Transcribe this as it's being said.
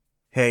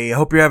Hey, I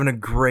hope you're having a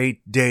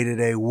great day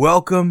today.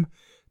 Welcome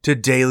to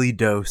Daily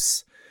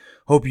Dose.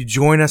 Hope you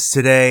join us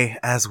today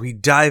as we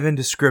dive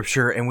into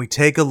Scripture and we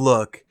take a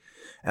look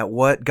at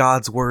what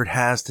God's Word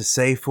has to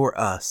say for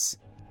us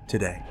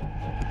today.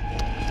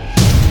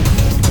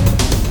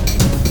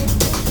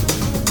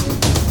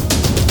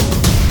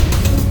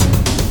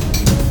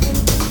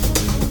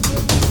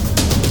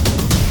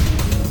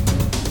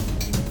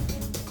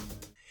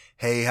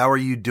 Hey, how are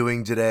you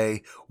doing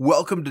today?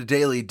 Welcome to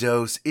Daily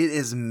Dose. It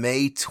is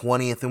May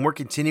 20th, and we're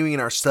continuing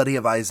in our study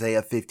of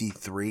Isaiah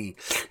 53.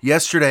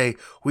 Yesterday,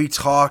 we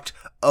talked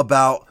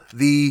about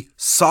the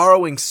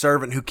sorrowing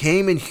servant who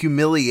came in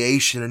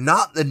humiliation, and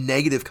not the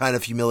negative kind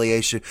of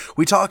humiliation.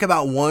 We talk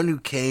about one who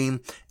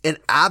came in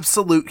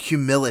absolute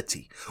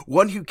humility,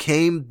 one who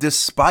came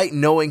despite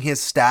knowing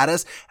his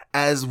status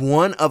as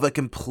one of a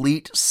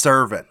complete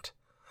servant.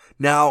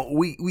 Now,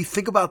 we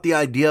think about the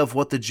idea of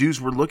what the Jews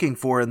were looking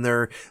for in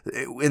their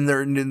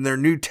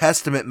New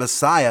Testament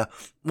Messiah,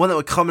 one that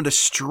would come and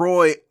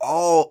destroy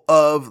all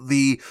of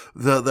the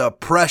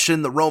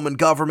oppression, the Roman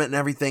government and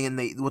everything.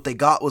 And what they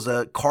got was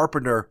a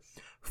carpenter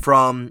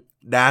from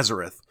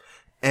Nazareth.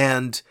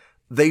 And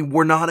they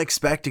were not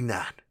expecting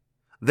that.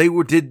 They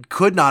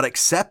could not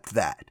accept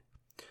that.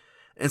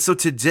 And so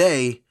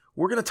today,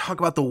 we're going to talk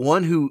about the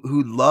one who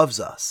loves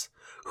us,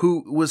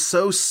 who was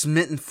so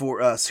smitten for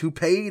us, who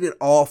paid it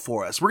all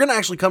for us. We're going to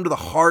actually come to the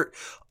heart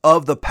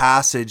of the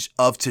passage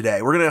of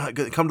today. We're going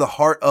to come to the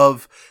heart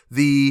of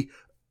the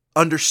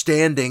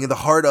understanding, the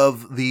heart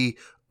of the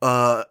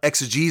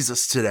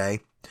exegesis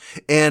today.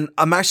 And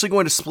I'm actually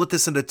going to split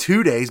this into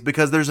 2 days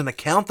because there's an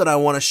account that I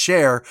want to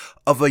share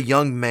of a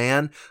young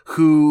man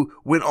who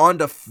went on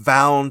to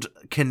found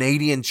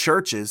Canadian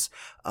churches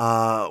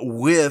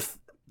with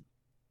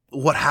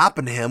what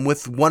happened to him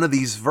with one of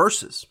these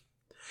verses.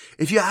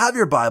 If you have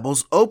your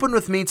Bibles, open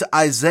with me to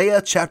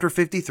Isaiah chapter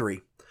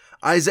 53.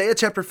 Isaiah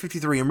chapter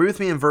 53, and read with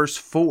me in verse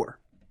 4.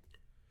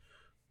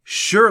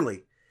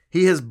 Surely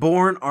he has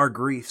borne our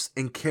griefs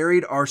and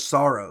carried our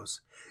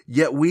sorrows,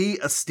 yet we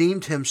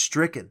esteemed him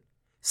stricken,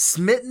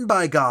 smitten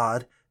by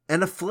God,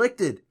 and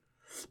afflicted.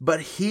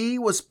 But he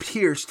was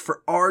pierced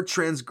for our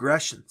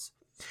transgressions.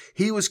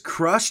 He was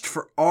crushed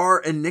for our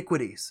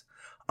iniquities.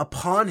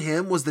 Upon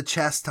him was the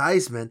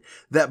chastisement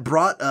that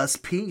brought us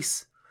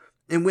peace.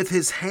 And with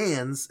his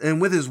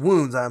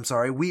wounds,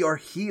 we are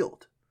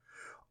healed.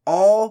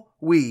 All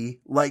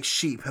we, like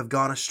sheep, have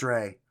gone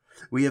astray.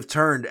 We have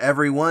turned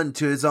every one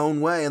to his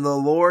own way, and the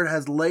Lord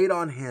has laid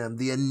on him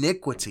the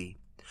iniquity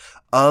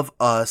of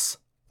us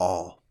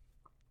all.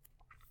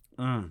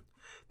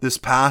 This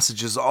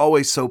passage is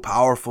always so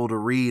powerful to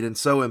read and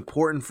so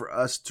important for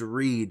us to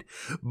read,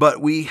 but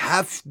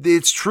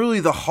it's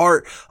truly the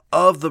heart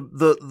of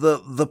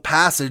the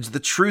passage, the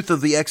truth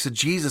of the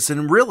exegesis,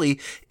 and really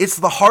it's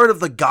the heart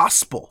of the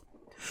gospel.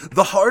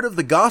 The heart of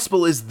the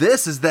gospel is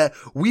that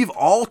we've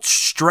all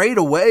strayed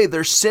away.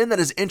 There's sin that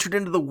has entered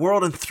into the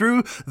world, and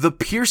through the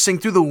piercing,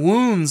 through the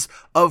wounds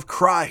of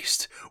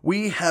Christ,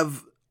 He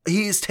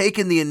has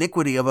taken the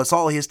iniquity of us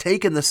all. He has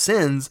taken the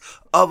sins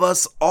of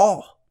us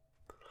all.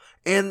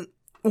 And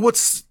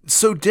what's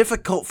so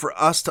difficult for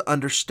us to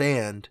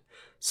understand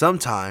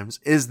sometimes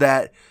is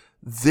that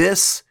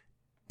this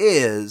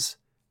is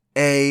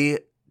a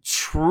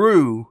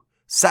true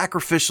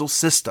sacrificial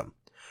system.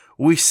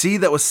 We see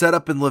that was set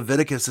up in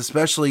Leviticus,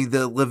 especially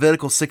the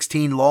Levitical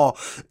 16 law,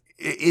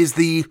 is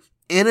the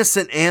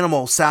innocent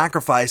animal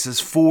sacrifices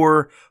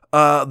for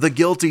the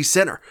guilty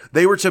sinner.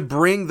 They were to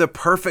bring the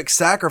perfect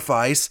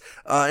sacrifice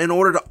in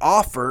order to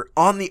offer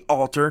on the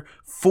altar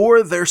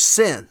for their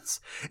sins.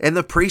 And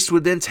the priest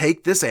would then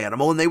take this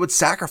animal and they would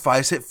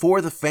sacrifice it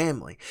for the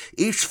family.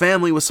 Each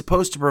family was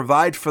supposed to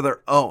provide for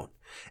their own.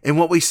 And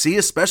what we see,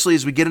 especially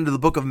as we get into the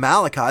book of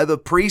Malachi, the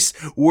priests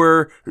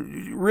were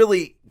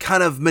really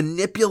kind of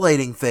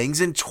manipulating things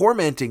and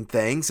tormenting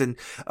things, and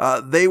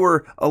they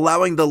were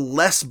allowing the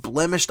less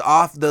blemished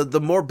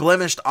the more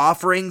blemished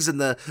offerings and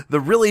the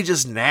really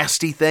just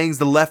nasty things,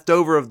 the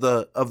leftover of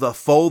the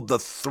fold, the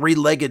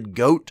three-legged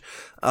goat,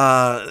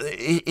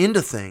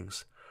 into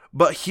things.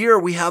 But here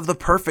we have the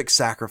perfect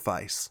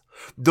sacrifice,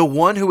 the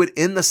one who would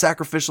end the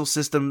sacrificial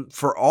system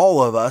for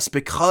all of us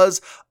because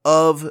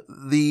of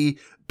the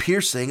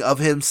piercing of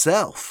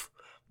himself.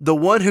 The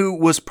one who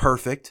was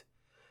perfect,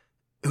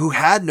 who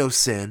had no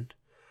sin,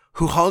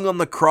 who hung on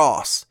the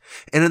cross,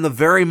 and in the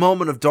very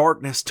moment of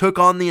darkness took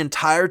on the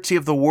entirety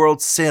of the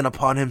world's sin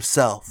upon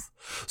himself,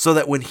 so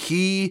that when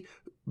he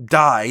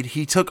died,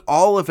 he took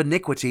all of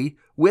iniquity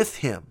with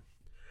him.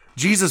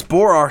 Jesus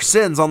bore our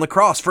sins on the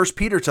cross. 1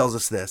 Peter tells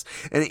us this.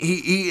 And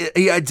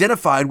he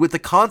identified with the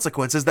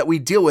consequences that we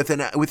deal with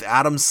with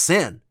Adam's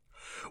sin.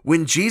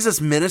 When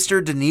Jesus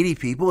ministered to needy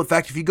people, in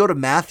fact, if you go to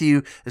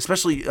Matthew,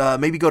 especially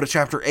maybe go to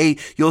chapter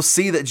 8, you'll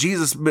see that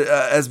Jesus,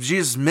 as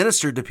Jesus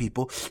ministered to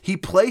people, he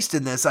placed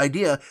in this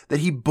idea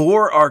that he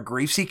bore our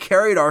griefs, he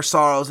carried our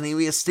sorrows, and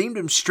we esteemed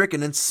him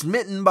stricken and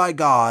smitten by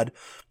God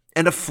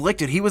and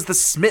afflicted. He was the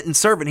smitten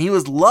servant. He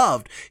was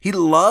loved. He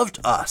loved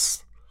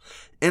us.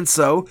 And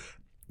so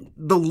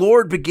the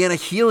Lord began a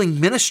healing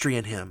ministry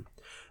in him.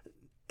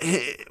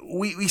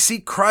 we see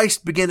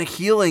Christ begin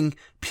healing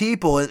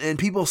people, and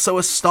people so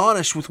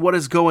astonished with what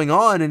is going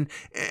on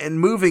and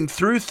moving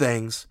through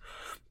things.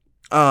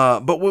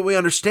 But what we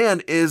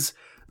understand is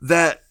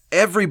that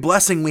every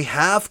blessing we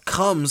have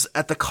comes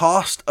at the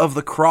cost of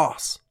the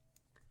cross.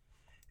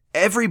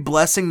 Every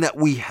blessing that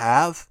we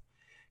have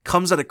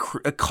comes at a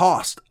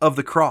cost of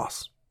the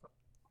cross.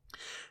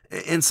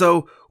 And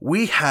so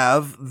we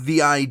have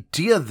the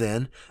idea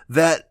then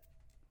that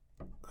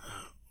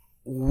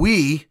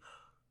we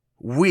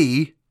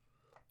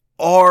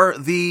are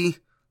the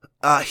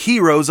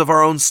heroes of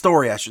our own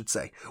story, I should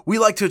say. We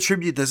like to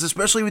attribute this,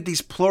 especially with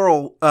these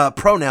plural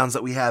pronouns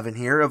that we have in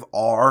here of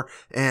our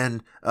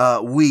and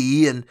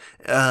we and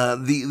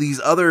these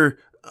other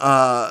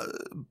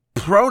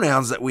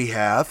pronouns that we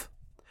have.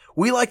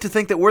 We like to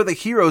think that we're the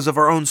heroes of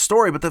our own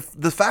story, but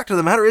the fact of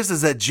the matter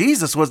is that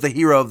Jesus was the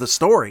hero of the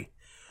story.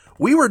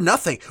 We were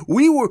nothing.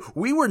 We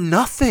were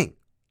nothing.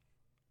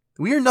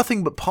 We are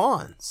nothing but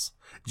pawns.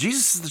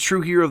 Jesus is the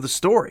true hero of the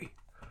story.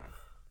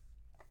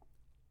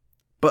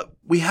 But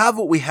we have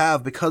what we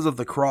have because of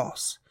the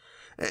cross.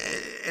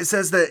 It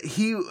says that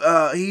he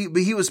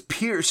was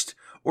pierced,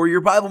 or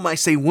your Bible might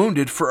say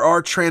wounded, for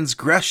our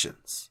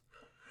transgressions.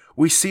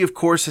 We see, of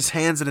course, his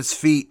hands and his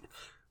feet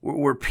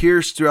were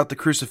pierced throughout the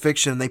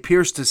crucifixion. They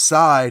pierced his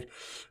side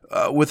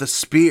with a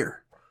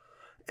spear.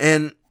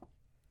 And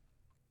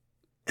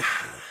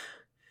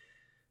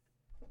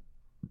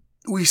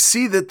we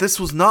see that this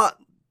was not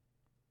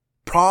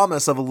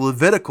promise of a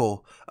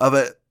Levitical, of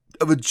a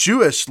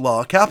Jewish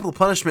law. Capital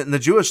punishment in the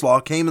Jewish law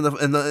came in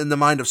the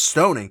mind of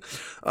stoning,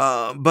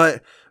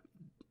 but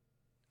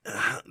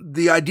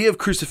the idea of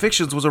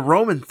crucifixions was a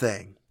Roman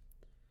thing.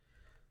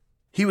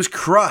 He was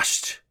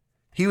crushed,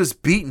 he was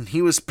beaten,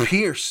 he was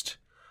pierced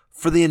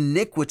for the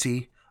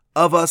iniquity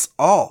of us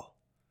all.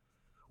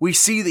 We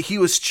see that he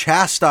was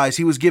chastised,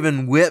 he was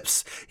given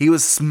whips, he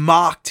was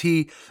mocked,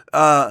 he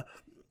was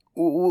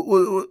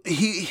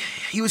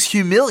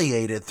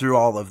humiliated through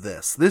all of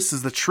this. This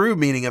is the true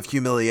meaning of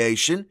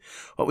humiliation,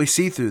 what we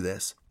see through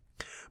this.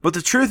 But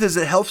the truth is,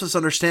 it helps us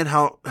understand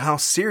how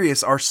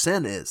serious our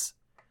sin is.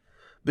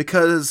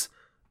 Because,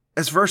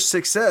 as verse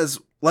 6 says,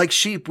 like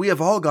sheep, we have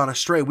all gone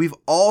astray. We've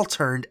all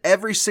turned,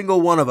 every single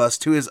one of us,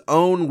 to his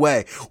own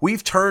way.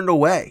 We've turned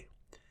away.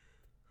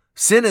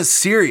 Sin is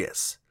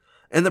serious.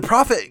 And the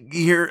prophet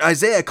here,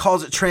 Isaiah,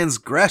 calls it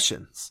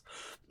transgressions.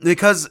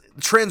 Because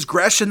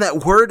transgression,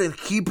 that word in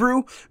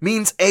Hebrew,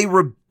 means a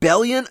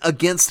rebellion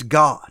against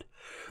God.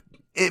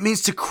 It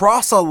means to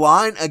cross a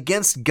line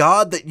against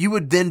God that you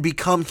would then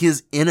become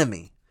his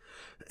enemy.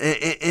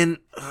 And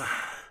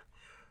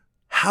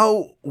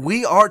how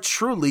we are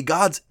truly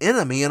God's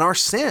enemy in our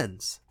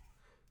sins.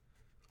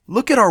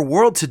 Look at our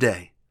world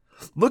today.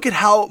 Look at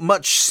how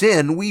much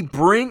sin we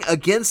bring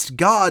against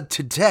God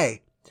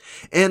today.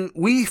 And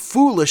we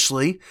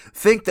foolishly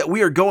think that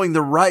we are going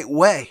the right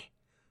way.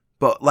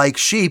 But like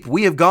sheep,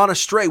 we have gone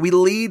astray.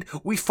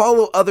 We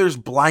follow others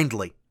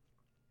blindly,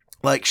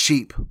 like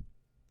sheep.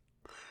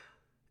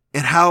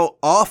 And how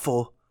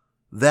awful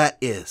that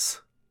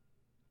is.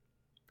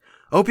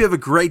 I hope you have a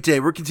great day.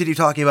 We'll continue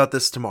talking about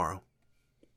this tomorrow.